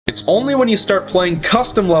It's only when you start playing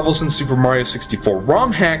custom levels in Super Mario 64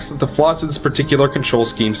 ROM hacks that the flaws of this particular control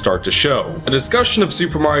scheme start to show. A discussion of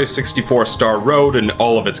Super Mario 64 Star Road and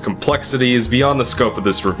all of its complexity is beyond the scope of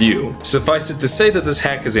this review. Suffice it to say that this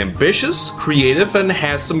hack is ambitious, creative, and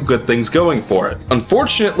has some good things going for it.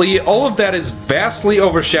 Unfortunately, all of that is vastly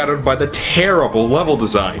overshadowed by the terrible level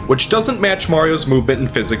design, which doesn't match Mario's movement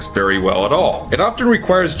and physics very well at all. It often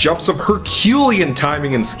requires jumps of Herculean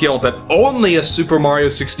timing and skill that only a Super Mario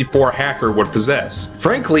 64 hacker would possess.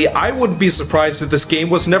 Frankly, I wouldn't be surprised if this game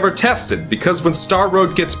was never tested, because when Star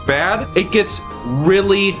Road gets bad, it gets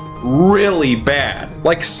really bad.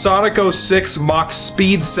 Like Sonic 06 Mach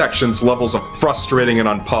Speed sections levels of frustrating and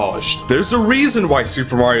unpolished. There's a reason why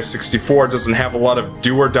Super Mario 64 doesn't have a lot of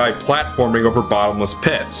do-or-die platforming over bottomless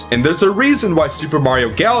pits. And there's a reason why Super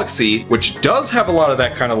Mario Galaxy, which does have a lot of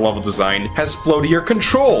that kind of level design, has floatier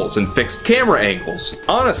controls and fixed camera angles.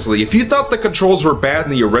 Honestly, if you thought the controls were bad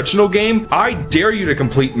in the original game, I dare you to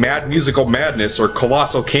complete Mad Musical Madness or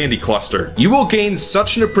Colossal Candy Cluster. You will gain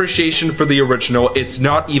such an appreciation for the original, it's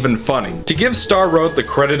not even funny. To give Star Road the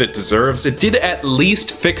credit it deserves, it did at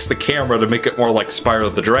least fix the camera to make it more like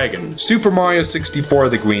Spyro the Dragon. Super Mario 64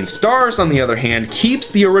 The Green Stars, on the other hand, keeps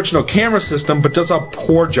the original camera system but does a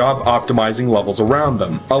poor job optimizing levels around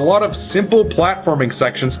them. A lot of simple platforming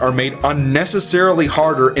sections are made unnecessarily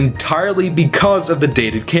harder entirely because of the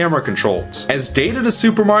dated camera controls. As dated as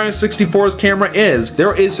Super Mario 64's camera is,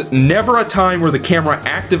 there is never a time where the camera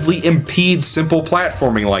actively impedes simple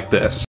platforming like this.